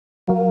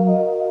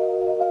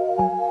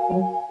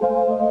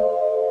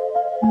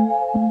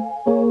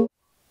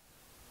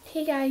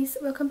guys,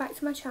 welcome back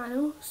to my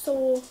channel.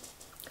 So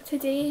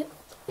today,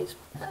 this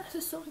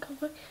is so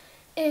uncomfortable.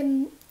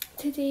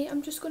 Today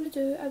I'm just going to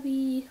do a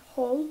wee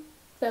haul.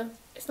 Well,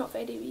 it's not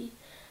very wee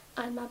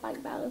and my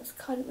bank balance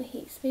currently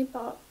hates me,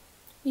 but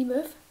we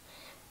move.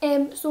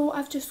 So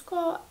I've just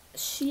got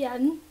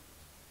Shein,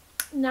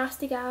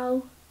 Nasty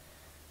Gal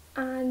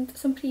and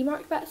some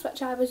Primark bits,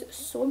 which I was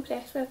so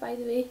impressed with, by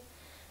the way.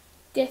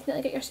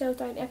 Definitely get yourself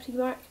down to a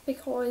Primark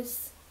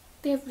because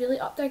they've really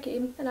upped their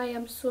game and I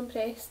am so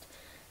impressed.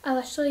 I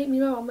literally, me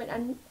and my mum went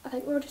in, I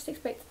think we were just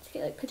expecting to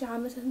get like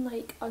pyjamas and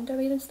like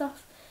underwear and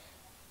stuff,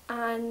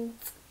 and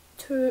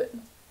 2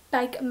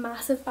 big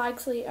massive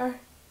bags later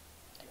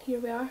and here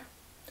we are.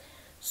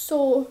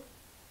 So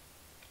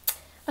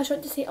I just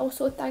want to say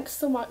also thanks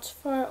so much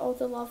for all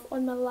the love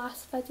on my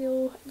last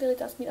video. It really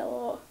does mean a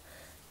lot.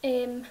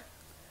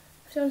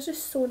 Everyone's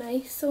just so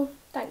nice, so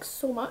thanks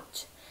so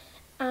much.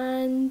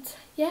 And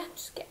yeah,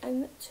 just get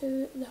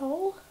into the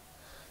haul.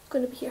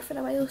 Going to be here for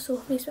a while,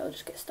 so may as well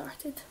just get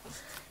started.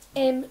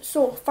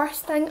 So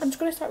first thing, I'm just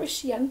going to start with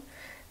Shein.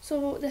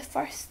 So the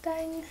first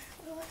thing,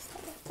 let's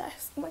start with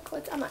this. Oh my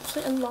god, I'm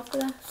actually in love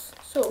with this.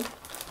 So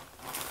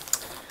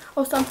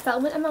also I'm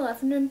filming in my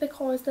living room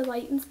because the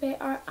lighting's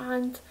better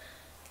and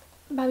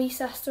my wee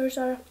sisters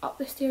are up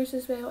the stairs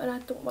as well, and I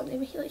don't want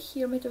them to like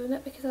hear me doing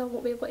it because I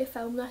won't be able to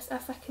film this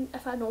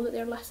if I know that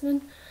they're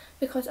listening,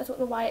 because I don't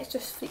know why, it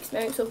just freaks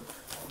me out. So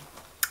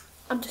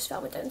I'm just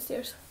filming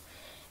downstairs.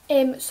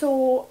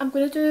 So I'm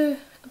gonna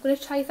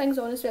try things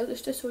on as well,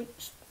 just to show,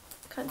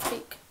 can't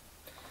speak,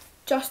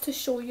 just to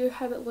show you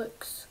how it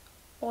looks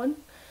on.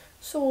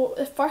 So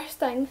the first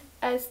thing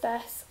is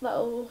this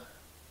little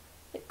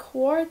like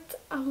cord.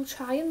 I will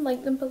try and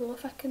link them below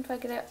if I can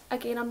figure it.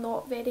 Again, I'm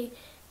not very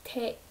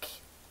tech,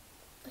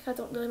 like I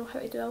don't really know how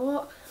to do a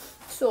lot,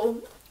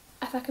 so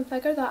if I can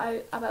figure that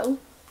out I will.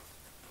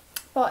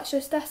 But it's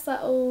just this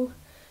little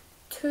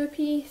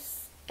 2-piece.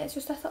 It's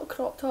just this little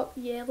crop top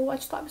yellow. I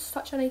just thought it was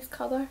such a nice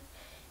colour,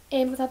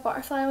 with a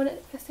butterfly on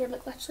it because they're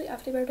like literally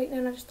everywhere right now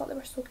and I just thought they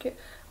were so cute.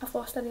 I've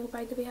lost a nail,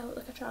 by the way, I look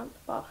like a tramp,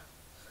 but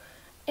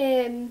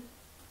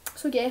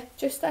so yeah,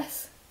 just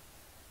this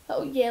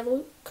little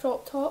yellow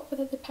crop top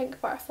with the pink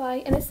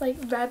butterfly and it's like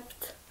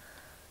ribbed.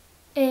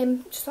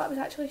 Just thought it was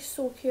actually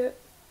so cute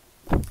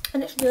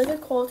and it's really good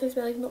quality as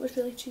well, even though it was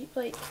really cheap,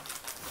 like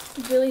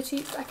really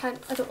cheap. I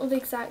don't know the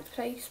exact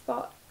price,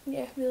 but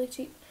yeah, really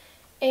cheap.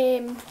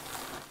 And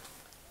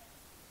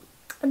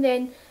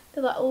then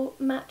the little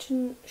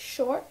matching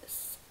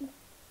shorts.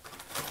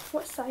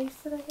 What size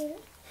did I get?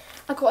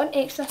 I got an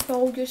extra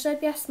small. Usually I'd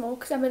be a small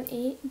because I'm an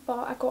 8,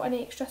 but I got an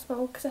extra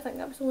small because I think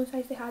that was the only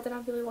size they had and I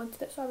really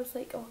wanted it, so I was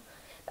like, oh.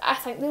 But I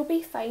think they'll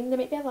be fine. They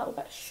might be a little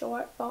bit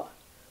short, but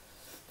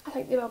I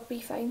think they will be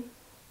fine.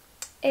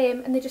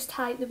 And they just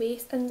tie at the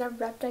waist and they're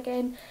ribbed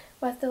again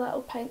with the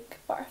little pink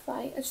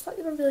butterfly. I just thought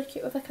they were really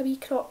cute with like a wee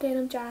crop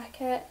denim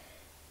jacket.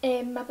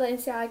 My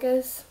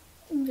Balenciagas,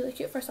 really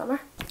cute for summer.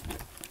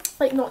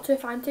 Like not too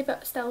fancy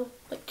but still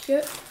like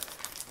cute.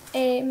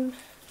 So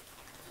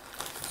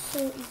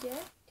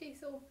yeah. Okay,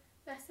 so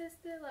this is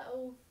the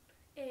little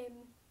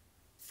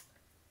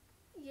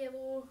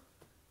yellow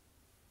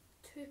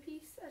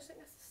 2-piece. I just think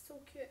this is so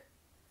cute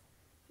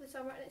for the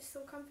summer and it's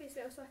so comfy as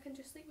well, so I can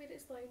just like wear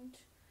its lounge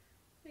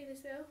wear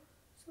as well.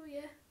 So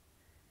yeah,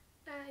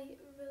 I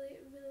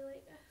really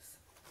like this.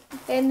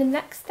 Then the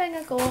next thing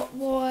I got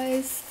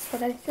was,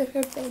 sorry, I need to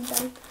bend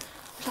down.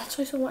 There's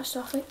actually so much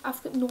stuff, like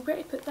I've got nowhere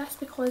to put this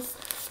because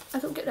I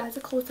don't get rid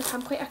of clothes. Like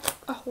I'm quite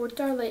a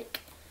hoarder, like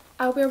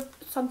I'll wear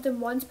something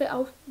once but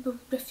I'll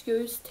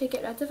refuse to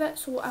get rid of it,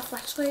 so I've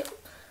literally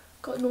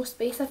got no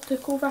space. I've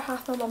took over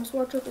half my mum's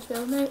wardrobe as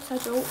well now, it's a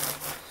joke.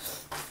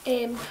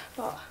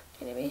 But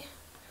anyway,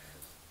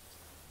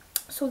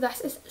 so this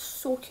is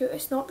so cute.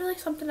 It's not really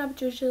something I would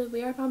usually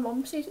wear. My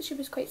mum says that she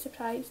was quite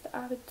surprised that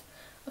I would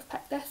have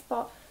picked this,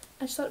 but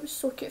I just thought it was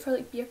so cute for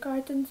like beer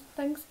gardens and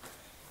things.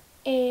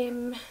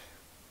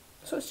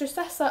 So it's just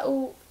this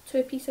little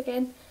 2-piece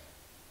again,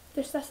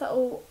 just this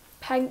little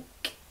pink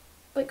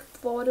like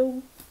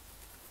floral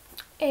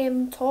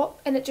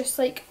top, and it just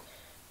like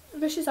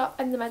rushes up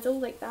in the middle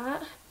like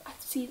that. I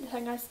see, the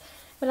thing is,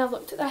 when I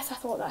looked at this I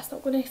thought that's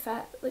not going to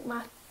fit like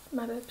my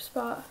boobs,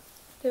 but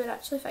they were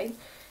actually fine.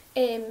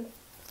 And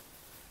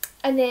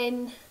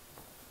then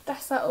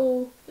this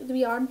little, the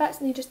wee arm bits,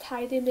 and you just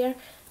tie them there.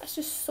 It's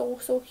just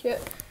so cute.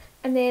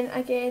 And then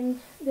again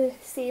the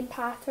same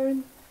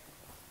pattern,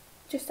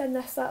 just in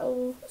this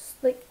little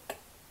like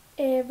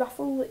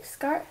ruffle like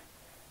skirt,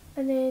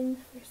 and then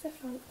where's the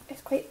front?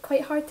 It's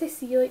quite hard to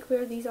see like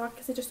where these are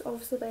because they just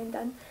obviously blend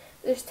in.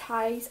 There's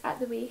ties at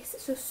the waist.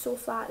 It's just so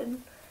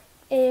flattering.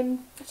 I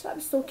just thought it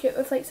was so cute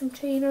with like some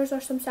trainers or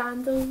some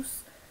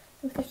sandals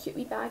and with a cute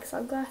wee bag,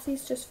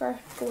 sunglasses, just for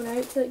going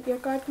out to like beer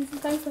gardens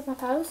and things with my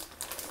pals.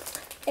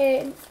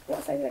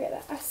 What size did I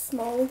get that? A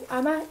small.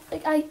 I'm an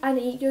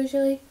 8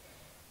 usually.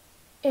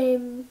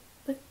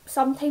 Like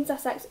sometimes a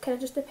 6, it kind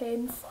of just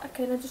depends. I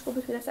kind of just go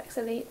between a 6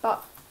 and 8,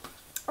 but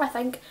I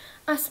think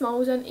a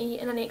small is an 8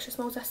 and an extra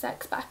small is a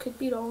 6, but I could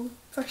be wrong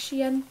for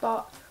Shein,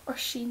 or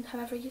Sheen,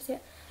 however you say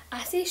it.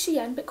 I say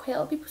Shein, but quite a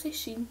lot of people say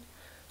Shein.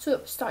 So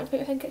it's starting to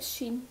make me think it's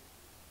Shein,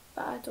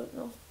 but I don't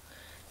know.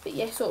 But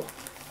yeah, so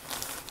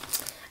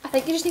I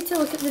think you just need to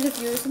look at the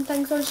reviews and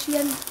things on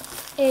Shein,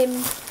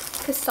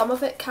 because some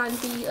of it can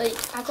be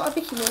like, I got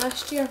a bikini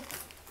last year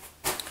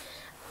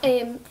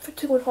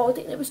to go on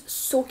holiday, and it was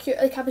so cute.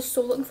 Like, I was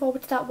so looking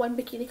forward to that one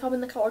bikini coming.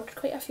 Like, I ordered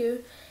quite a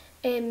few,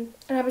 and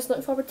I was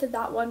looking forward to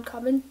that one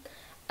coming,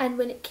 and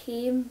when it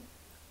came,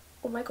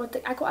 oh my god,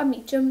 like, I got a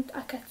medium,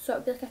 so it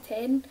would be like a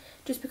 10,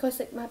 just because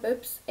like my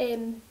boobs,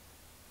 and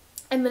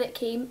when it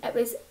came, it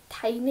was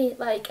tiny.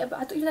 Like, I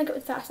don't even think it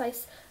was that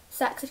size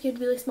 6 if you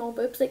had really small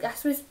boobs. Like,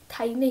 this was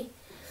tiny.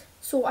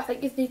 So I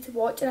think you need to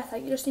watch, and I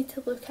think you just need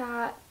to look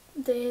at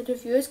the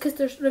reviews, because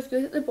there's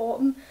reviews at the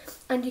bottom,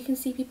 and you can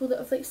see people that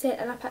have like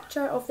sent in a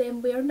picture of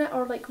them wearing it,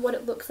 or like what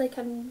it looks like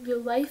in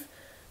real life.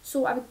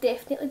 So I would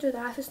definitely do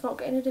that. If it's not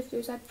got any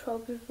reviews, I'd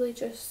probably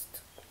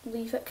just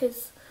leave it,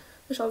 because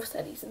there's obviously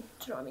a reason.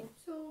 Do you know what I mean?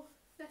 So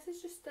this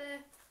is just the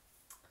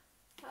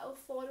little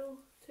floral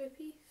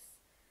two-piece.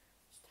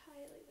 Just tie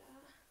it like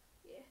that.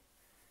 Yeah.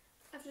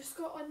 I've just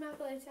got on my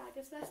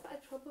Balenciagas this, but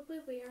I'd probably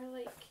wear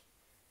like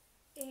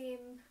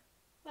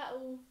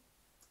little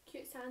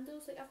cute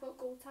sandals. Like, I've got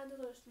gold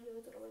sandals, I just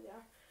really don't know where they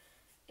are.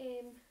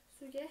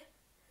 So yeah,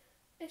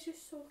 it's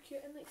just so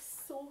cute and like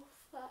so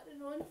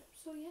flattering on.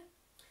 So yeah,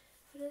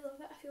 I really love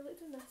it. I feel like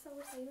doing this all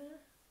the time in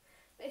it.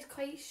 But it's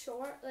quite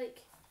short,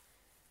 like,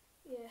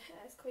 yeah,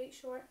 it is quite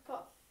short,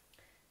 but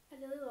I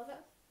really love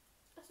it.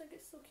 I think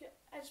it's so cute.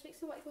 It just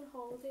makes me want to go on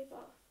holiday.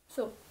 But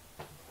so,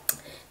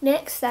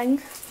 next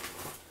thing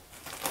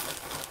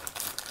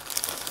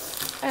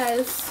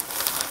is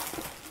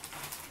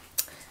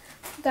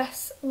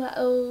this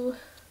little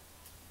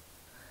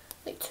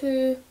like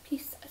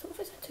two-piece, I don't know if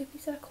it's a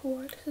two-piece or a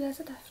cord, because there's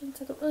a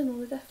difference, I don't really know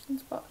the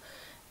difference, but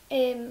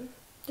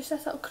just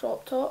this little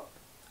crop top.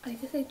 I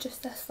need to say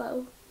just this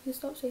little, you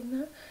stop saying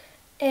that.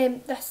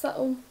 This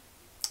little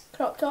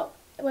crop top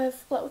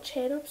with little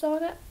cherubs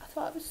on it. I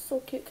thought it was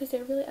so cute, because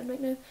they're really in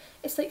right now.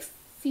 It's like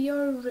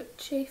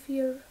Fiorucci,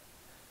 do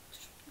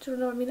you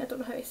know what I mean? I don't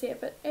know how to say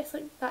it, but it's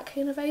like that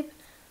kind of vibe.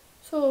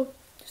 So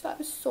just thought it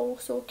was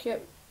so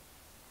cute.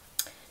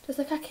 Just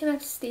like a kind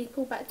of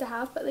staple bit to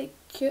have, but like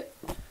cute.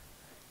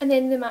 And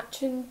then the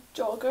matching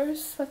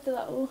joggers with the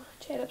little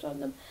cherubs on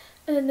them,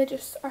 and then they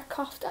just are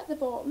cuffed at the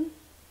bottom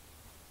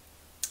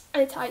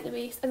and tie at the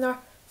waist, and they're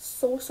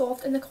so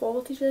soft, and the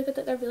quality's really good.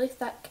 Like, they're really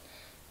thick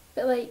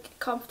but like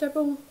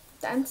comfortable.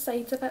 The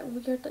inside's a bit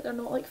weird, like they're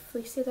not like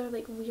fleecy, they're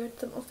like weird.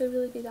 Don't know if they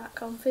really be that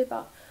comfy,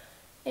 but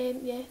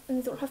yeah, and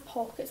they don't have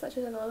pockets, which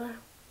is another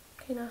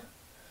kind of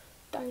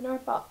downer,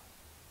 but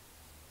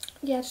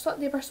yeah, I just thought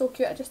they were so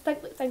cute. I just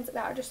think like things like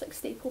that are just like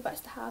staple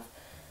bits to have,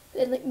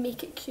 but then like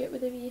make it cute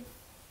with the wee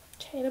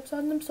cherubs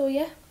on them. So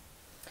yeah,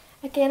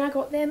 again I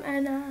got them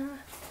in an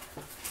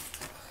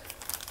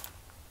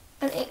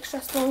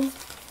extra small,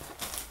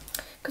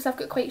 because I've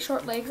got quite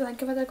short legs. I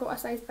think if I'd have got a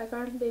size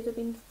bigger they'd have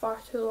been far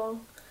too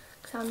long,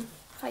 because I'm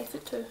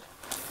 5'2",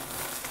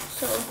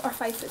 so, or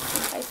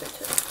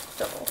 5'2",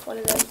 don't know, one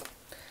of them.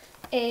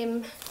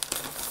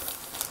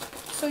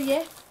 So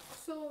yeah,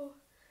 so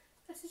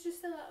this is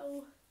just a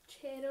little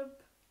cherub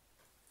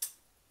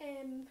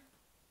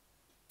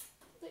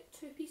like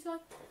two-piece on.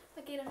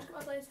 Again, I've just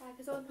got my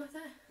Balenciagas on with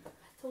it. I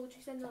told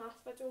you in the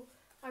last video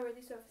I wear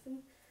these with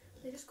everything.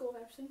 They just go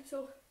with everything.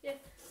 So yeah,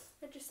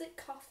 they're just like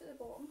cuffed at the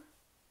bottom.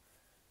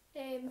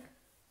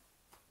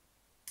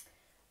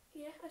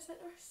 Yeah, I just think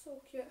they're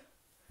so cute.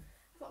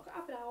 I've not got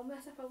a bra on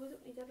this. I probably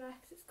don't need a bra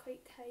because it's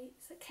quite tight.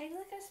 It's like, kind of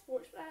like a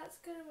sports bra. That's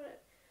kind of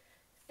what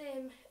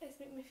it is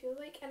making me feel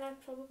like. And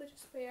I'd probably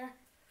just wear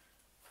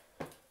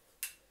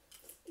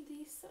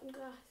these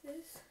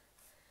sunglasses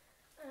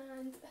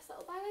and this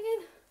little bag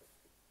again.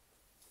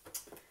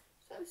 So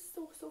that was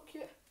so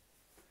cute.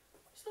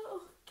 Just a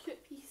little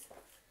cute piece.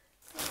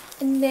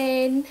 And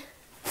then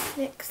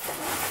next thing,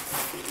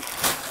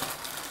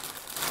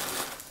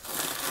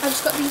 I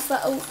just got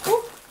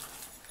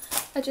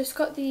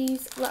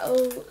these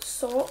little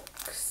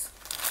socks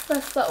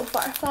with little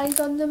butterflies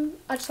on them.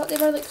 I just thought they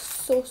were like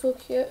so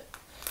cute.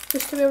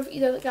 Just to wear with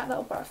either like that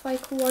little butterfly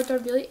cord or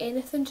really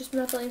anything, just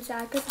with my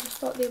Balenciagas. I just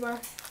thought they were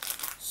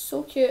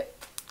so cute.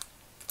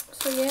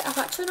 So yeah, I've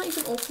actually not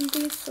even opened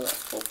these, so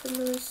let's open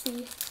them and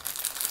see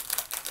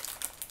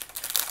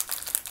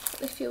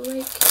what they feel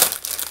like.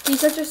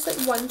 These are just like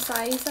one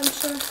size, I'm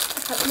sure.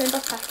 I can't remember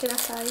picking a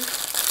size.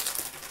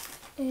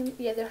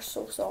 Yeah, they're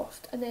so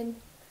soft, and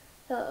then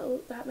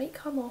that might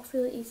come off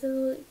really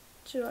easily, like,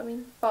 do you know what I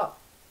mean? But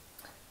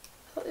I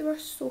thought they were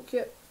so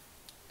cute.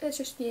 It's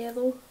just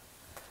yellow.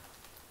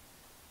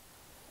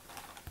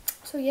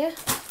 So yeah,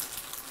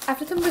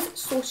 everything was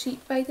so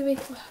cheap, by the way.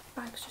 Oh,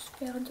 bags just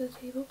fell onto the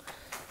table.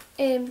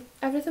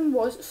 Everything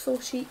was so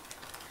cheap,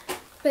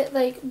 but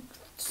like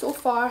so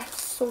far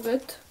so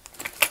good.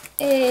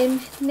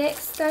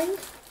 Next thing,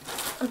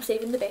 I'm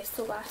saving the best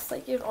till last.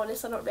 Like, you're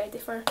honestly not ready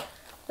for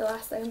the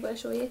last thing I'm going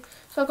to show you.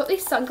 So I've got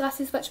these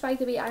sunglasses, which by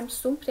the way I'm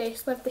so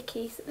impressed with the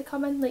case that they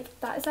come in. Like,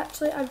 that is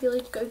actually a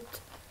really good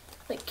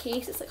like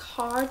case. It's like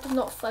hard and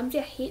not flimsy.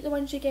 I hate the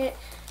ones you get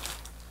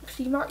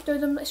Primark do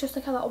them. It's just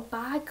like a little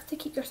bag to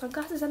keep your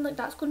sunglasses in. Like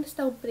that's going to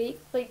still break.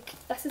 Like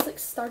this is like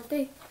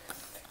sturdy.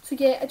 So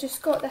yeah, I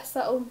just got this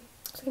little,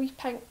 it's like a wee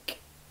pink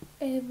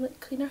like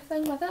cleaner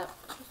thing with it,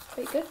 which is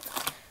quite good.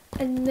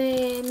 And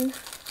then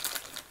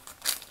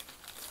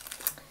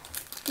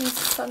these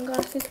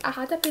sunglasses. I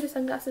had a pair of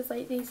sunglasses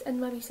like these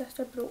and my wee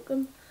sister broke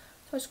them,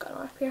 so I just got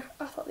another pair.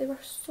 I thought they were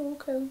so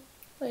cool.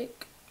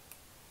 Like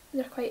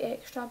they're quite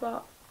extra,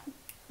 but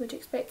would you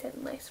expect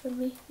anything less from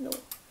me? No.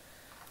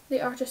 They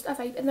are just a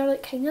vibe, and they're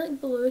like kind of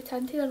like blue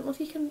tinted. I don't know if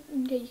you can,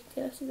 yeah, you can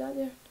kind of see that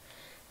there.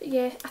 But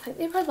yeah, I think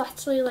they were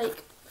literally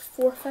like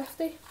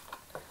 £4.50,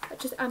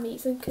 which is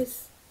amazing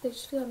because they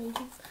just feel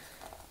amazing.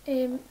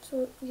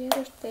 So yeah,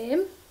 there's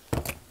them.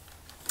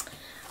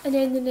 And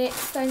then the next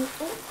thing,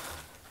 oh,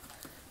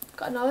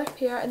 got another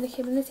pair, and they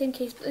came in the same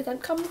case, but they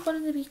didn't come with one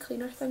of the wee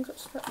cleaner things, which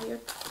is a bit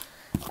weird.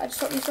 I just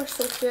thought these were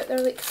so cute. They're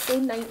like so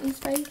 90s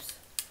vibes.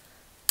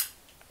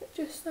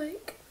 Just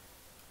like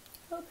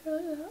a little pair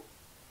like that.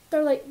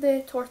 They're like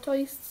the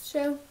tortoise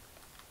shell,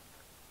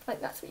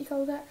 like that's what you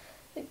call that,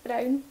 like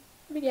brown.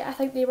 But yeah, I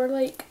think they were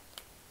like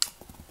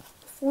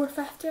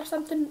 £4.50 or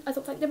something. I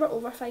don't think they were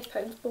over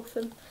 £5 both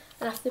of them,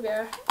 and if they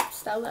were,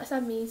 still that's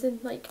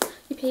amazing. Like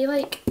you pay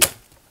like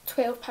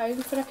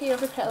 £12 for a pair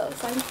of a pretty little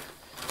thing.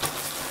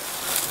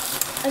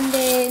 And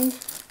then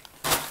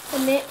the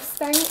next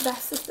thing,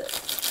 this is the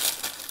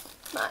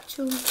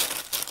Macho.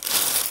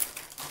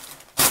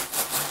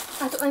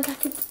 I don't think I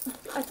could,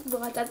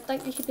 well I didn't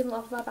think you could be in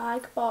love with a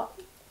bag, but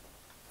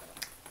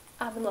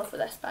I'm in love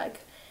with this bag.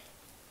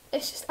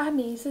 It's just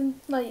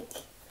amazing, like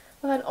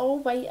with an all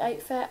white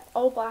outfit,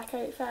 all black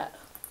outfit.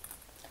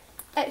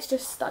 It's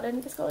just stunning.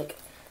 It's got like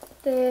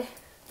the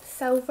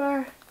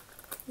silver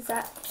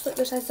zips, like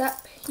there's a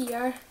zip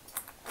here,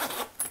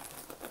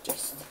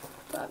 just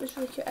that was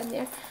really cute in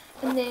there.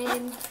 And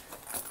then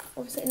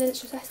obviously, and then it's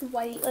just this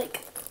white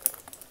like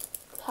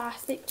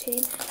plastic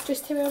chain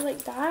just to wear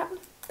like that.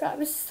 That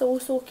was so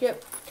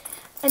cute.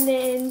 And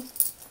then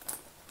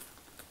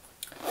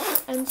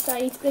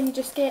inside, then you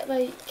just get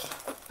like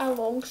a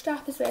long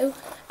strap as well.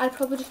 I'd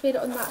probably just wear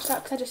it on that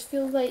strap because I just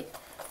feel like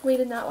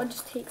wearing that one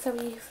just takes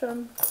away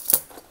from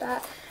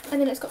that. And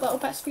then it's got little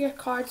bits for your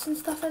cards and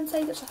stuff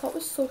inside, which I thought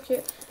was so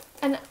cute.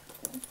 And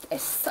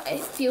it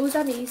feels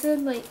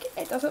amazing. Like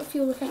it doesn't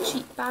feel like a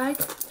cheap bag.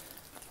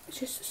 It's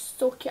just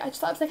so cute. I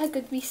just thought it was like a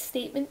good wee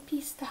statement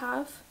piece to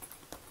have.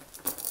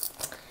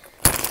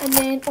 And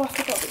then, oh I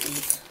forgot about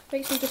these.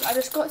 Right, so I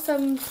just got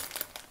some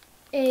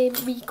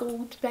wee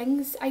gold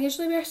rings. I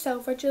usually wear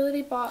silver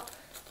jewellery, but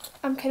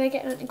I'm kind of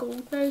getting into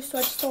gold now, so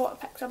I just thought I'd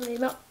pick some of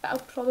them up. But I'll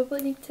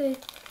probably need to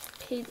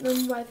paint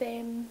them with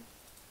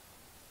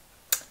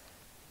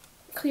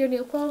clear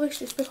nail polish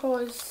just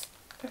because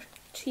they're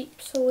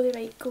cheap, so they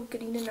might go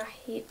green and I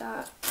hate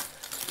that.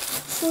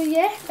 So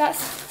yeah,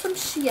 that's from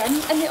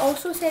Shein, and they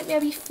also sent me a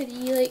wee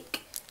free like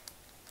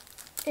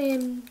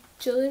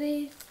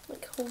jewellery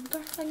like holder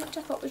thing, which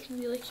I thought was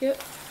really cute.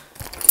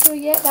 So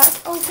yeah,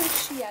 that's all from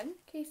Shein.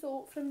 Okay,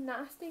 so from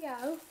Nasty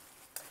Gal,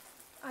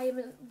 I am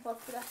in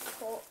love with this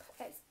top.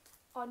 It's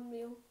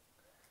unreal.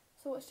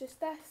 So it's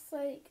just this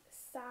like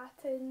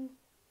satin,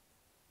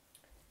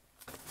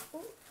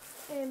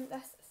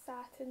 this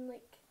satin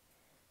like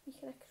you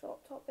kind of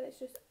crop top, but it's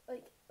just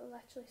like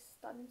literally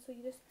stunning. So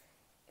you just,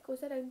 it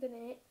goes around the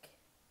neck.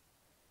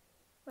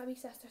 My wee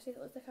sister said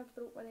it looks like I've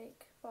broke my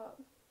neck, but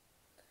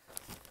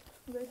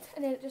good.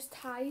 And then it just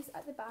ties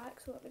at the back,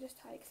 so let me just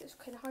tie because it's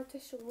kind of hard to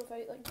show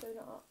without like doing it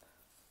up.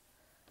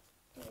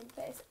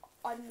 But it's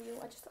unreal.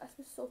 I just thought this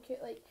was so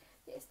cute. Like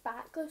it's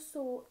backless,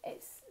 so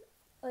it's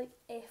like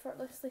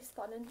effortlessly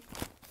stunning.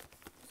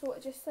 So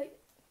it just like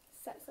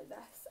sits like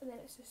this, and then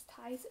it just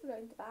ties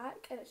around the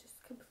back, and it's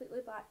just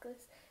completely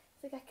backless.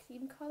 It's like a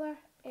cream colour,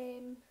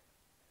 and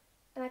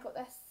I got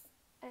this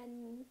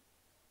in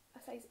a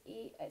size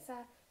 8.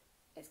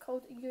 It's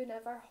called You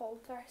Never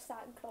Halter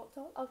Satin Crop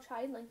Top. I'll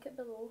try and link it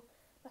below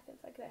if I can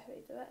figure out how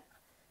to do it.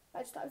 But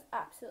I just thought it was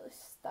absolutely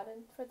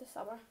stunning for the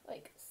summer.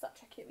 Like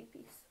such a cute wee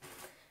piece.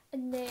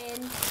 And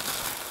then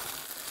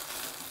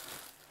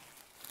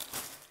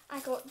I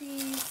got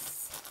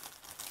these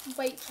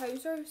white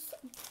trousers,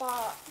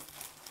 but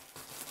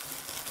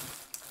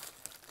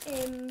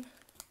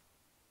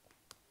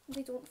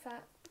they don't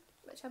fit,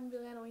 which I'm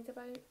really annoyed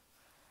about.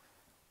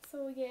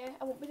 So yeah,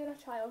 I won't be doing a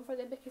try on for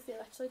them because they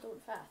literally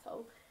don't fit at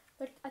all.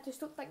 I just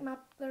don't think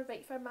they're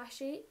right for my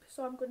shape,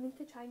 so I'm going to need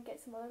to try and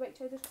get some other white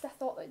trousers because I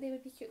thought that they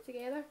would be cute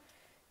together.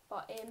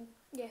 But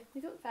yeah,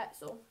 they don't fit,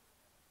 so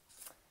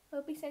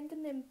I'll be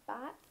sending them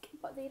back.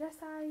 But they're a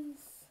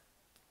size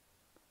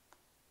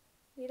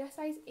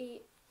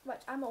 8,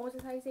 which I'm always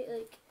a size 8,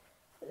 like,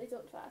 but they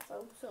don't fit at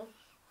all. So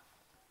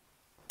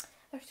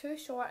they're too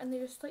short and they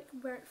just like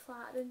weren't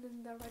flattering,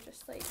 and they were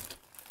just like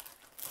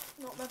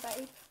not my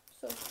vibe.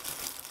 So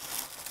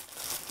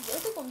yeah,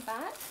 they're going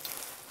back.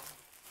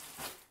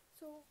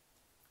 So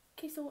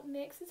okay, so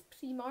next is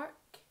Primark.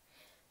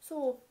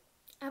 So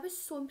I was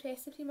so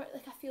impressed with Primark.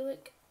 Like I feel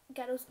like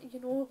girls, you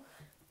know,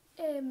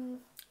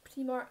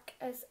 Primark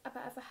is a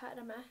bit of a hit and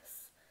a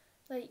miss.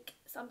 Like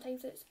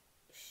sometimes it's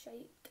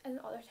shite and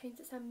other times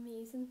it's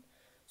amazing.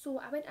 So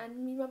I went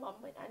in, me and my mum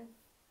went in,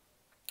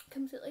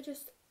 completely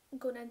just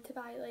going in to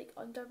buy like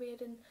underwear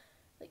and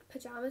like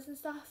pyjamas and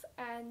stuff,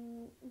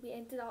 and we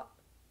ended up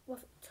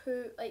with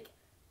two like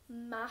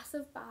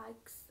massive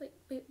bags. Like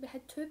we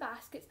had two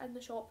baskets in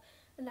the shop,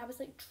 and I was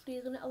like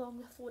trailing it along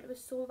the floor. It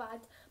was so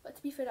bad, but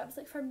to be fair, that was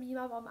like for me,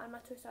 my mum and my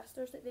two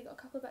sisters. Like they got a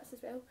couple of bits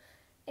as well.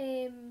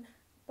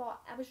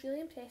 But I was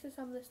really impressed with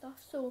some of the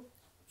stuff, so I'm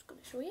just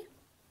going to show you.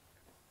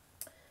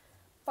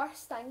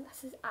 First thing,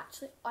 this is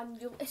actually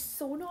unreal. It's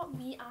so not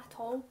me at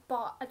all,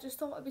 but I just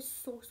thought it was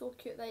so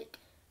cute. Like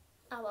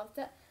I loved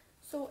it.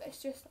 So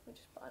it's just, let me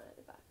just put it at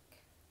the back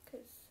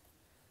because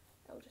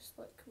it'll just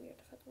look weird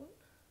if I don't.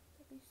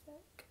 Give me a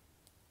sec.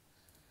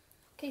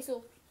 Okay,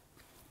 so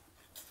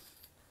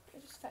I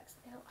just fixed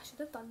it out. I should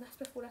have done this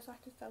before I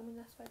started filming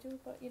this video,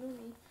 but you know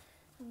me,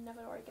 I'm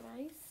never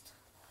organised.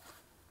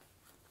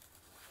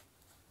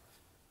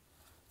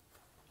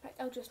 Right,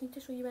 I'll just need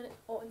to show you when it's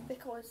on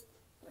because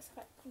it's a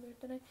bit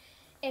weird now.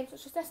 So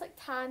it's just this like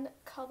tan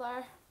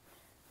colour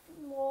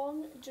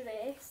long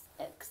dress.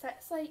 It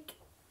sits like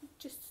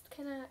just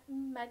kind of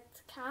mid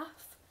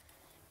calf,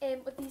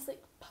 with these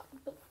like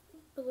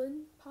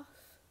balloon puff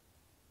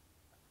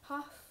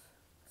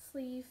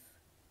sleeve,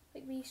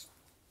 like these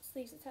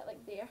sleeves that sit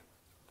like there,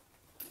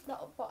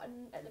 little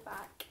button at the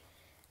back,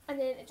 and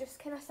then it just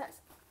kind of sits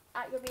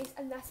at your waist,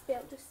 and this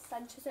belt just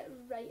cinches it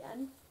right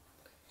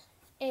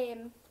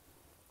in.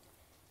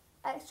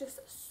 It's just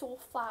so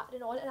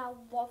flattering on, and I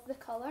love the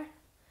colour.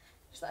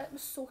 Just like, it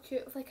was so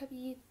cute with like a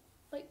wee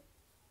like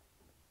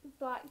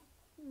black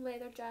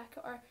leather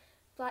jacket or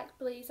black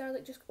blazer,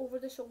 like just over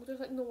the shoulders,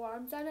 like no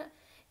arms in it.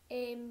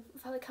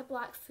 With like a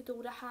black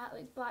fedora hat,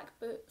 like black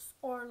boots,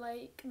 or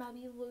like my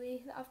wee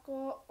Louis that I've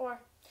got,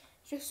 or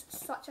just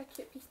such a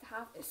cute piece to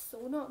have. It's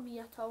so not me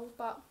at all,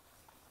 but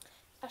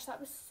I just thought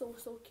it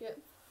was so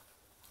cute,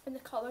 and the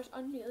colour's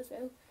unreal as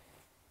well.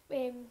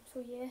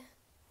 So yeah,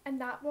 and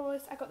that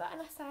was, I got that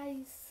in a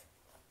size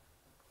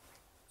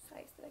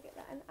did I get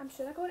that in? I'm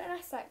sure I got it in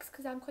a 6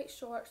 because I'm quite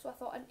short, so I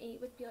thought an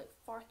 8 would be like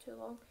far too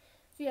long.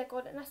 So yeah, I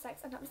got it in a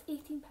 6, and that was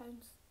 £18.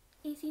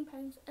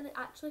 £18, and it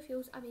actually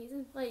feels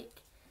amazing.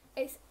 Like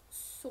it's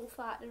so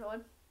flattering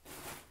on.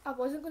 I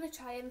wasn't going to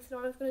try anything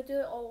on, I was going to do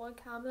it all on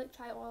camera, like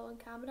try it all on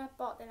camera,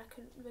 but then I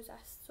couldn't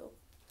resist. So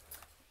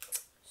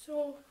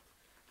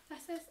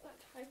this is that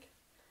tag.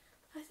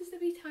 This is the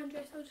wee tan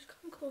dress. I'll just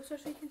come closer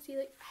so you can see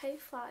like how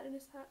flattering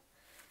is that.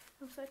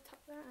 I'll sort of tuck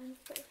that in,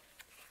 but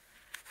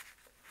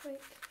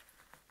like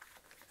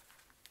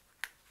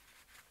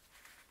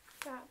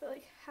that, but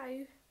like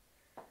how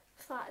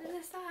flattering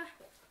is that?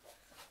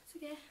 So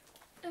yeah,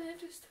 and I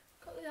just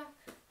got like that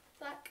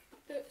black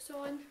boots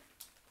on,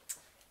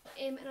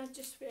 and I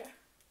just wear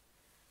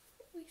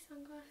wee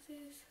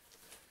sunglasses,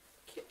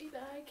 cutie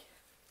bag,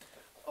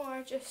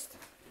 or just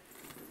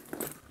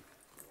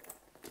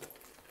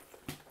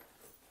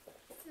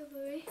the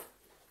Louis.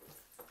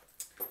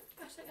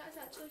 I think that's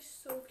actually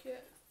so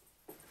cute.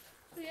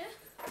 So yeah.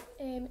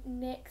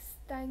 Next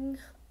thing,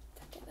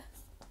 to get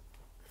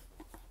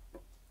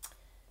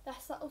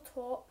this little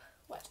top,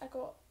 which I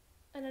got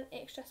in an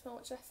extra small,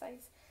 which is a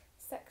size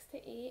 6 to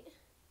 8.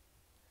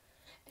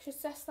 It's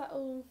just this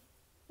little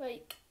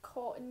like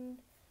cotton,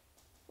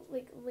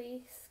 like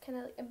lace, kind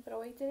of like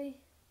embroidery.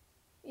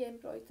 Yeah,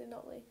 embroidery,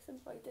 not lace,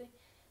 embroidery.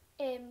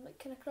 Like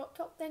kind of crop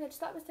top thing. I just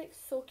thought it was like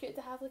so cute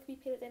to have like a wee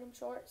pair of denim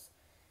shorts.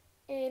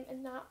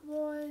 And that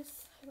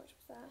was, how much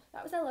was that?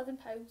 That was £11,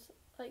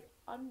 like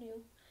unreal.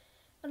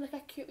 And like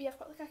a cute wee, I've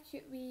got like a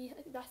cute wee,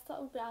 like this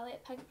little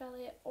bralette, pink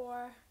bralette,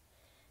 or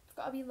I've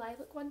got a wee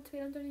lilac one to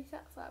wear underneath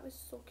it. So that was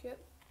so cute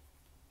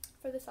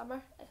for the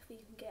summer, if we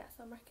can get a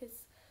summer, because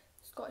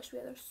Scottish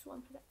weather's so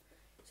unpredictable.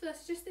 So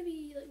this is just a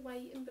wee like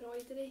white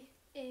embroidery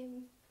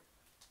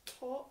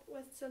top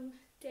with some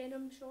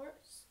denim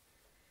shorts.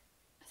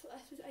 I thought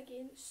this was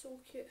again so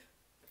cute.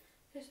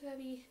 Just a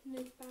wee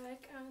nude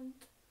bag and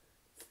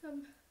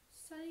some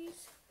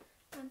sunnies,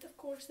 and of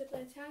course the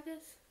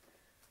Balenciagas.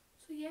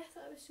 So yeah, I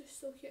thought it was just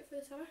so cute for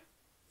the summer.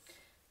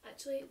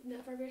 Actually,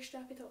 never wear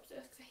strappy tops to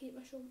this because I hate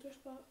my shoulders,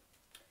 but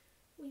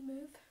we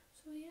move.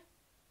 So yeah,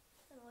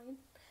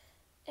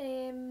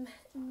 annoying.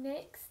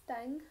 Next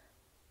thing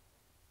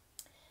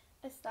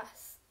is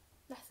this.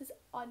 This is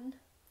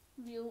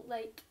unreal.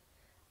 Like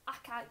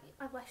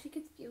I wish you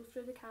could feel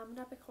through the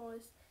camera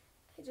because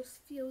it just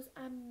feels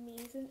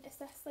amazing. It's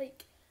this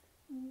like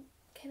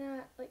kind of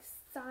like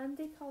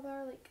sandy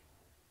colour, like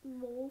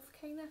mauve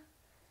kind of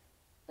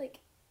like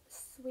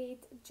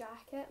suede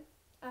jacket.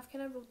 I've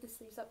kind of rolled the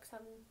sleeves up because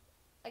I'm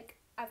like,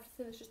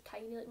 everything is just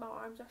tiny, like my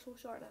arms are so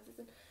short and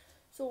everything.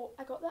 So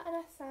I got that in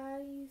a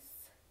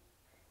size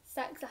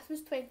 6. This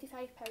was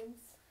 £25.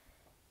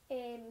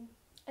 And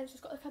it's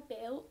just got like a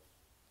belt.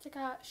 It's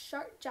like a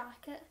shirt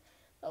jacket,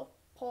 little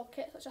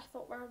pockets which I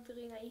thought were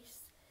really nice,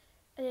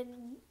 and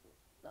then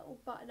little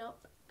button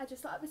up. I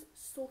just thought it was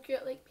so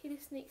cute, like pair of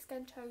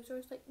snakeskin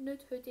trousers, like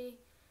nude hoodie,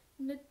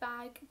 nude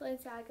bag,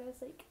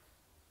 Balenciagas, like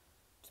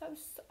thought it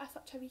was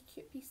such a wee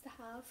cute piece to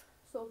have.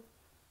 So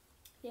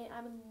yeah,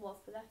 I'm in love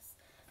with this.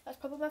 That's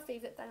probably my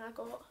favourite thing I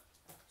got.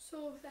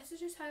 So this is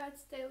just how I'd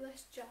style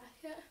this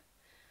jacket.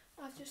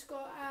 I've just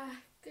got a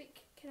like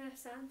kind of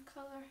sand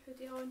colour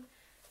hoodie on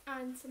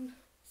and some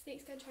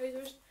snakeskin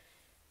trousers,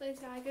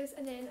 Balenciagas,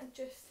 and then I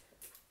just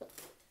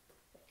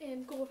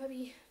go with a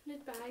wee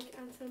nude bag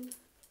and some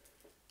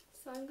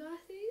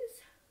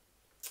sunglasses.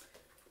 I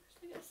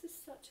think this is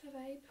such a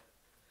vibe.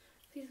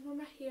 These are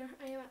my hair.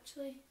 I am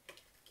actually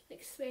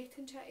like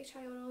sweating trying to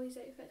try on all these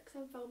outfits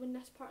because I'm filming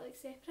this part like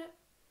separate.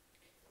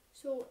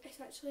 So it's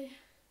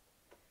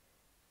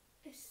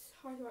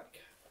hard work.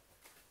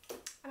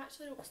 I'm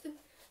actually roasting.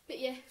 But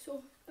yeah,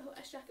 so I thought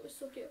this jacket was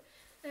so cute.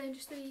 And then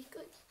just the wee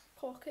like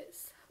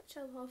pockets, which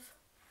I love.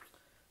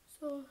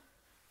 So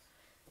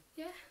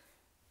yeah.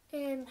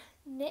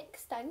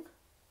 Next thing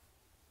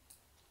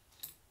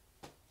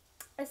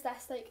is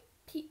this like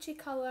peachy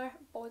colour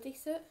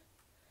bodysuit.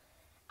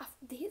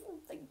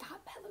 Like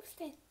that bit looks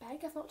dead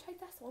big. I've not tried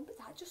this on, but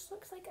that just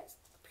looks like it's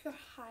pure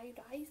high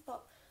rise,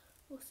 but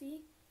we'll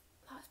see.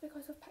 That's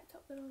because I've picked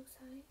up the wrong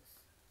size.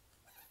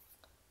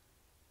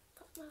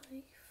 That's my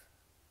life.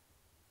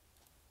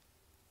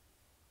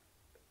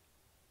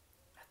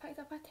 I picked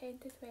up a 10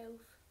 to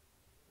 12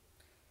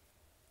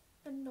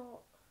 and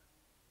not.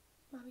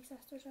 My wee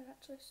sisters are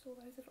actually so loud,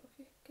 I don't know if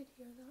you could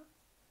hear that.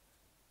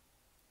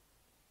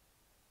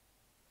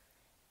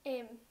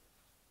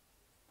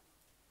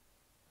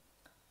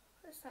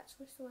 It's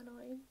actually so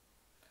annoying.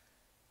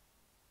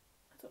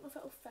 I don't know if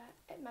it'll fit.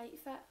 It might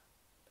fit.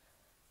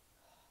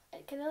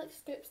 It kind of like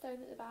scoops down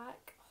at the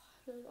back.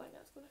 I really don't think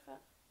that's going to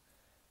fit.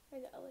 I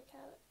need to look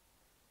at it.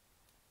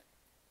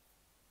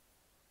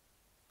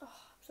 Oh,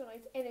 I'm so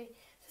annoyed. Anyway,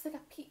 so it's like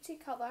a peachy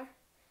colour.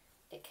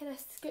 It kind of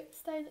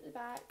scoops down at the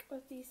back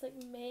with these like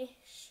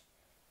mesh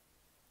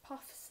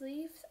puff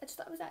sleeves. I just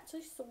thought it was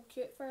actually so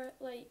cute for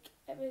like,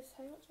 it was,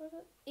 how much was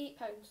it?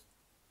 £8.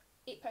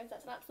 £8,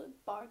 that's an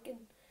absolute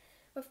bargain.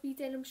 With wee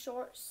denim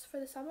shorts for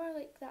the summer,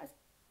 like that's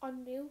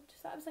unreal.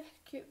 Just thought it was like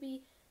a cute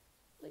wee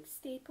like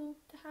staple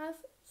to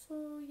have.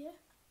 So yeah,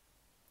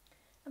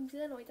 I'm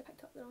really annoyed I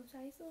picked up the wrong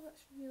size though.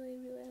 That's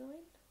really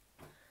annoying.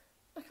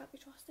 I can't be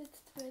trusted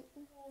to do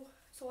anything. Oh,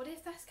 sorry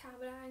if this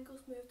camera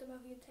angle's moved a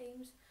million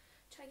times.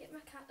 Try to get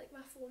my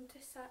my phone to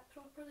sit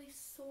properly,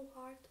 so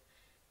hard.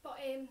 But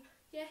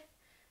yeah,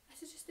 this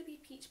is just a wee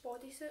peach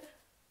bodysuit.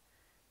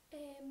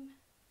 The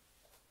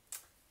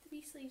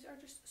wee sleeves are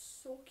just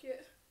so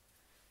cute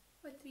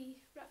with the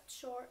ripped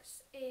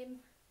shorts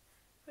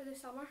for the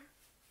summer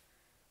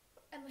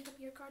and like a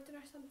beer garden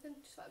or something.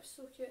 Just thought it was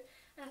so cute,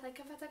 and I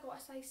think if I'd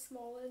got a size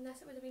smaller than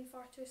this it would have been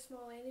far too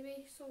small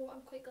anyway, so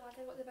I'm quite glad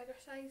I got the bigger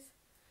size.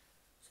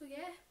 So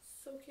yeah,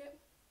 so cute.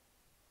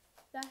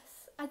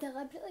 This, I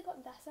deliberately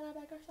got this in a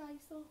bigger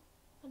size though.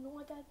 I know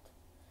I did.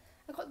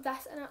 I got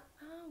this in a,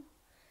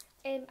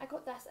 I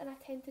got this in a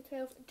 10 to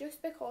 12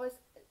 just because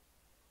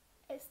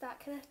it's that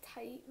kind of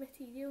tight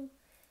material.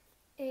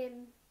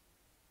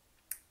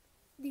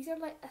 These are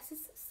like, this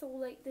is so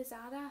like the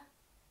Zara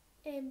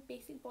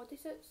basic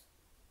bodysuits.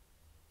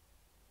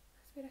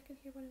 I swear I can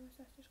hear one of my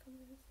sisters coming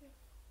in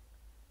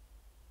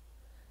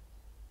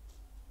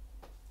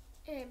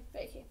the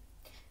right, okay.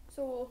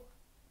 So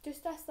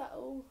just this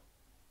little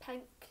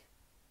pink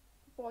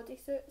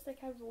bodysuit. It's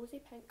like a rosy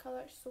pink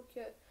colour. It's so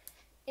cute.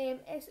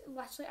 It's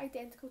literally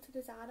identical to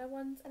the Zara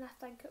ones, and I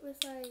think it was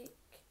like,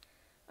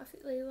 I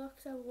think Layla,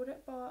 because I wore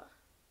it, but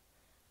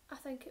I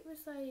think it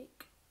was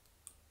like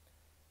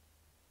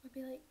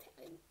maybe like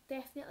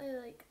definitely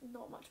like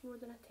not much more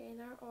than a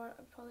tenner, or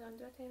probably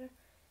under a tenner.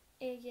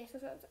 Yes, so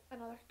that's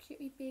another cute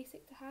wee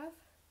basic to have.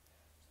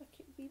 So a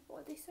cute wee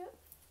bodysuit.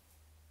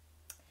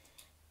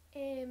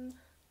 And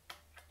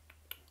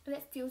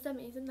it feels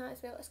amazing that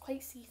as well. It's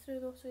quite see-through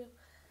though, so I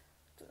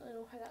don't really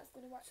know how that's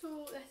going to work.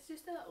 So this is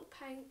just a little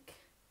pink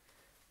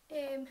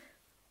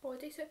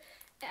bodysuit.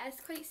 It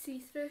is quite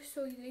see-through,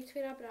 so you need to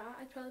wear a bra.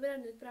 I'd probably wear a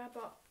nude bra,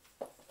 but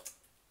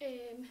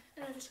and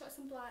I just got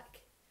some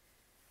black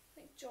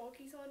like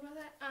joggies on with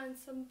it, and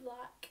some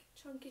black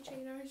chunky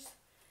trainers,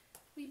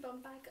 wee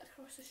bum bag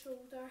across the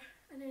shoulder,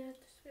 and then I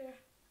just wear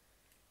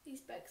these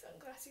big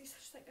sunglasses. I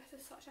just think this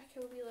is such a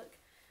cool wee look.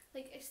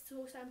 Like, it's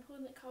so simple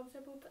and like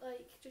comfortable, but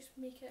like just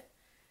make it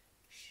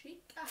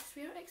chic. I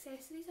swear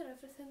accessories are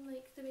everything.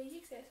 Like the way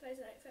you accessorise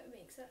an outfit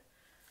makes it.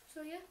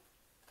 So yeah,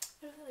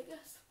 I really like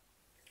this.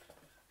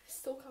 It's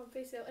so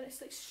comfy as well, and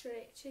it's like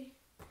stretchy,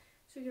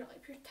 so you're not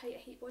like pure tight. I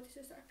hate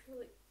bodysuits that are pure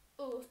like,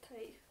 oh,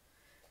 tight.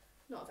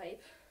 Not a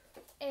vibe.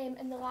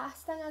 And the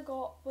last thing I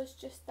got was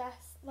just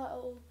this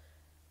little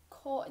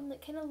cotton,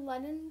 like kind of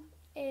linen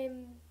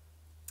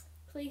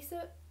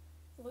playsuit.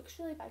 It looks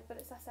really big, but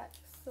it's a 6,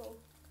 so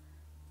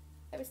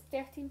it was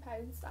 £13.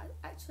 That's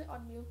actually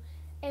unreal.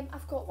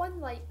 I've got one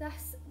like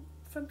this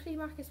from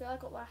Primark as well. I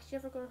got last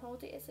year for going on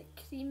holiday. It's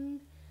like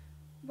cream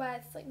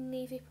with like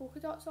navy polka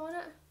dots on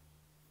it.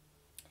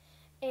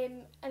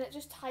 And it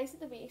just ties at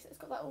the waist. It's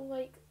got little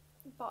like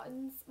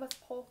buttons with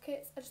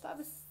pockets. I just thought it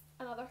was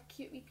another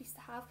cute wee piece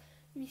to have.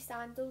 Wee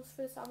sandals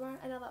for the summer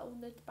and a little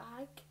nude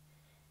bag.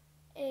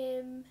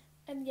 And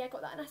and yeah, I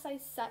got that in a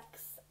size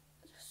 6,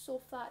 just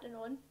so flattering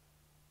on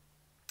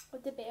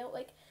with the belt.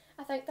 Like,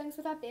 I think things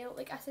with a belt,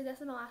 like I said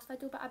this in my last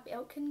video, but a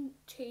belt can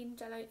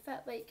change an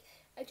outfit. Like,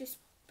 it just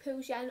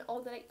pulls you in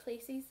all the right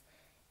places,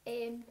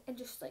 and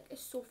just like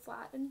it's so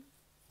flattering.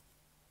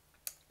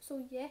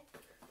 So yeah,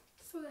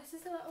 so this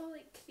is a little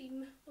like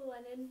cream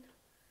linen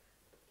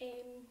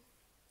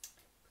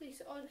place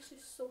it on. It's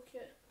just so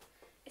cute.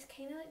 It's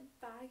kind of like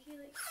baggy,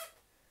 like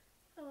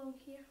along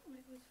here. Oh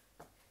my god.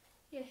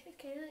 Yeah,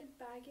 it's kind of like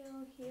baggy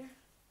along here,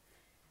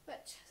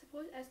 which I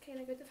suppose is kind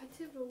of good. I've had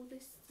to roll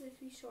this to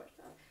 3 shorts,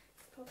 but I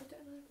could probably do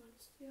it another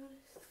once, to be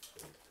honest.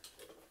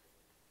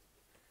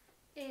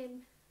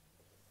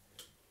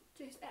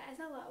 Just it is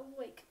a little,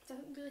 like,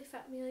 doesn't really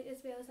fit me like as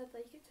well as I'd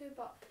like it to,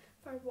 but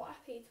for what I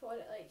paid for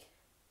it, like,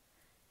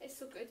 it's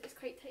so good. It's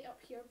quite tight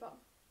up here, but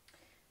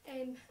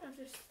I've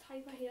just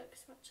tied my hair up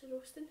because I'm actually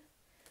roasting.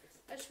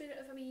 I just wear it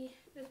with a wee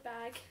this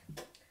bag,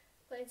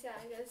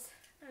 Balenciagas,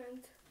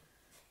 and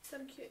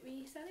some cute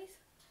wee sunnies.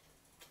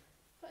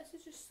 But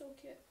this is just so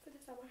cute for the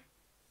summer.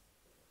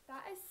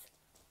 That is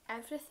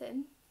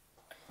everything.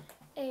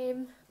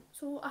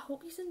 So I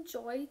hope you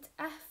enjoyed.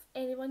 If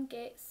anyone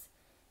gets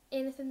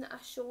anything that I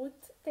showed,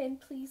 then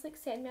please like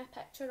send me a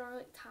picture or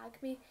like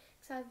tag me,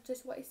 because I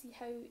just want to see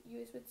how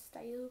you would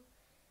style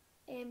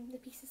the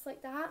pieces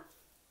like that.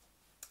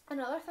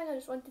 Another thing I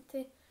just wanted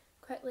to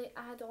quickly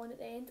add on at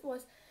the end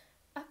was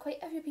quite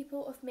a few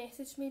people have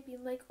messaged me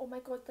being like, oh my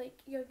god, like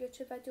your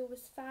YouTube video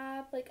was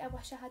fab, like I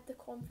wish I had the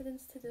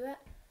confidence to do it.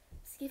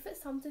 See, if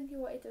it's something you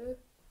want to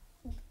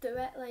do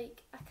it.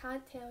 Like, I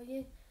can't tell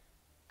you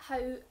how,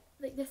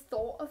 like, the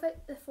thought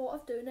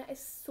of doing it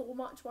is so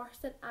much worse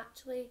than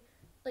actually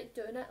like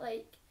doing it.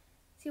 Like,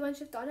 see, once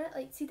you've done it,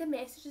 like, see the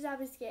messages I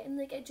was getting,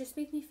 like, it just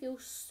made me feel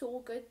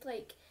so good.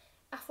 Like,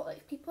 I thought,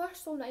 like, people are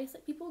so nice,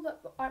 like, people that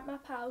aren't my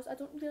pals, I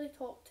don't really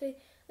talk to,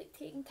 like,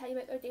 taking time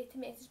out their day to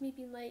message me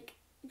being like,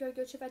 your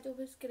YouTube video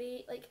was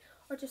great, like,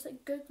 or just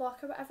like good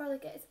luck or whatever.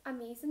 Like, it's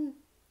amazing.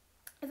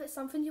 If it's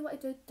something you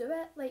want to do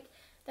it. Like,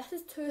 this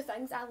is 2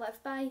 things I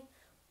live by.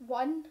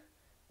 1,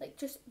 like,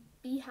 just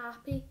be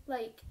happy.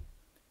 Like,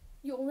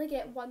 you only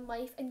get one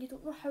life and you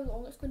don't know how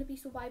long it's going to be,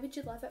 so why would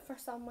you live it for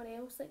someone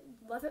else? Like,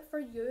 live it for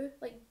you.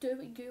 Like, do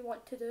what you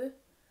want to do.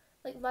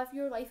 Like, live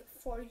your life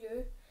for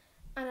you.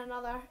 And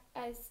another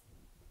is,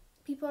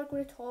 people are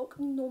going to talk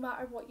no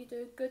matter what you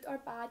do, good or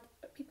bad.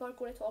 People are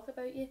going to talk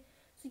about you,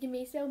 so you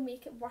may as well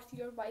make it worth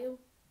your while,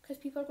 because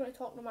people are going to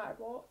talk no matter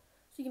what.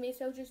 So you may as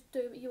well just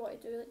do what you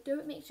want to do. Like, do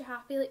what makes you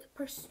happy. Like,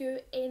 pursue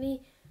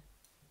any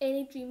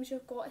dreams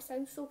you've got. It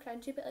sounds so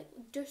cringy, but like,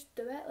 just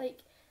do it. Like,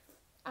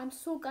 I'm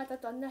so glad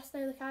I've done this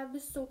now. Like, I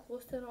was so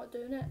close to not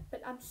doing it,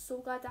 but I'm so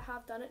glad I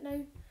have done it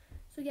now.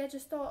 So yeah,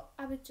 just thought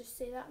I would just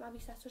say that. My wee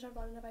sisters are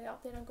running about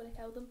up there and I'm going to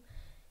kill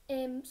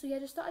them. So yeah,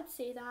 just thought I'd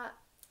say that.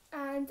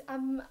 And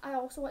I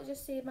also want to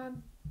just say my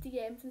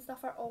DMs and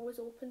stuff are always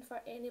open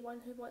for anyone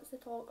who wants to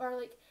talk, or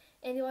like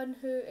anyone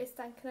who is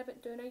thinking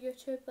about doing a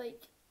YouTube.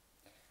 Like,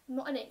 I'm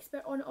not an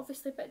expert on it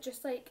obviously, but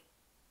just like,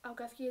 I'll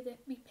give you the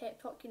wee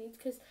pep talk you need,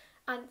 because,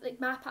 and like,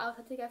 my pals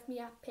had to give me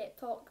a pep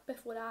talk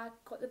before I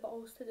got the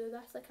balls to do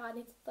this. Like, I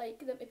needed like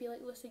them to be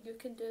like, Lucy, you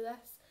can do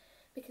this,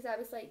 because I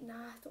was like, nah,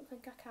 I don't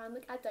think I can.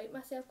 Like, I doubt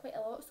myself quite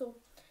a lot, so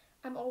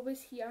I'm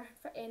always here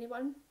for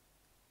anyone.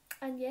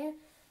 And yeah,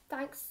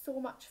 thanks so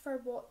much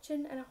for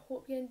watching, and I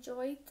hope you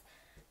enjoyed.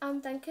 I'm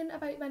thinking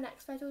about my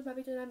next video,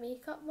 maybe doing a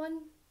makeup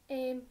one.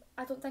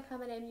 I don't think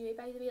I'm an MUA,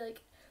 by the way.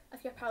 Like,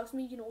 if you're pals with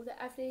me, you know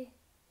that every...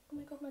 Oh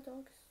my god, my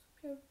dog's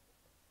pure...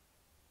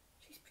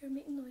 She's pure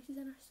making noises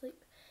in her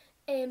sleep.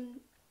 Yeah,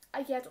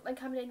 I don't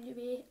think I'm an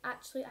MUA.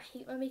 Actually, I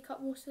hate my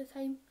makeup most of the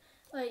time.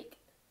 Like,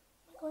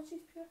 oh my god,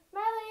 she's pure...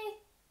 Melly!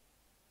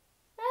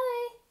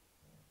 Melly!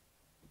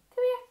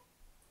 Come here!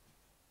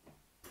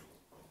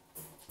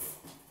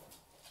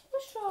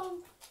 What's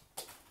wrong?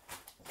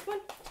 Come on.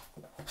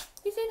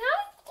 You saying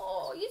hi?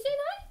 Oh, you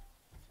saying hi?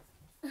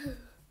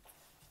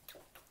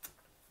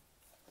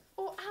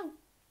 Oh, ow.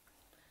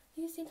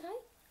 You saying hi?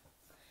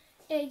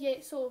 Yeah,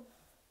 so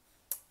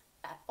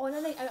on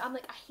a night out, I'm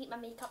like, I hate my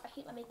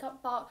makeup,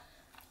 but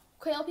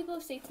quite a lot of people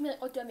have said to me, like,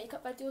 oh, do a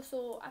makeup video,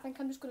 so I think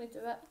I'm just going to do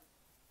it.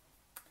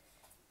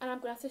 And I'm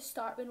going to have to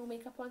start with no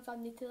makeup on, so I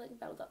need to like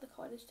build up the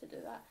courage to do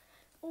that.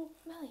 Oh,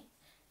 Millie.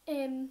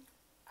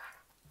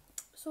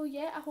 So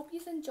yeah, I hope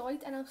you've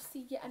enjoyed, and I'll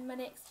see you in my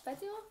next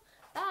video.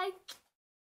 Bye!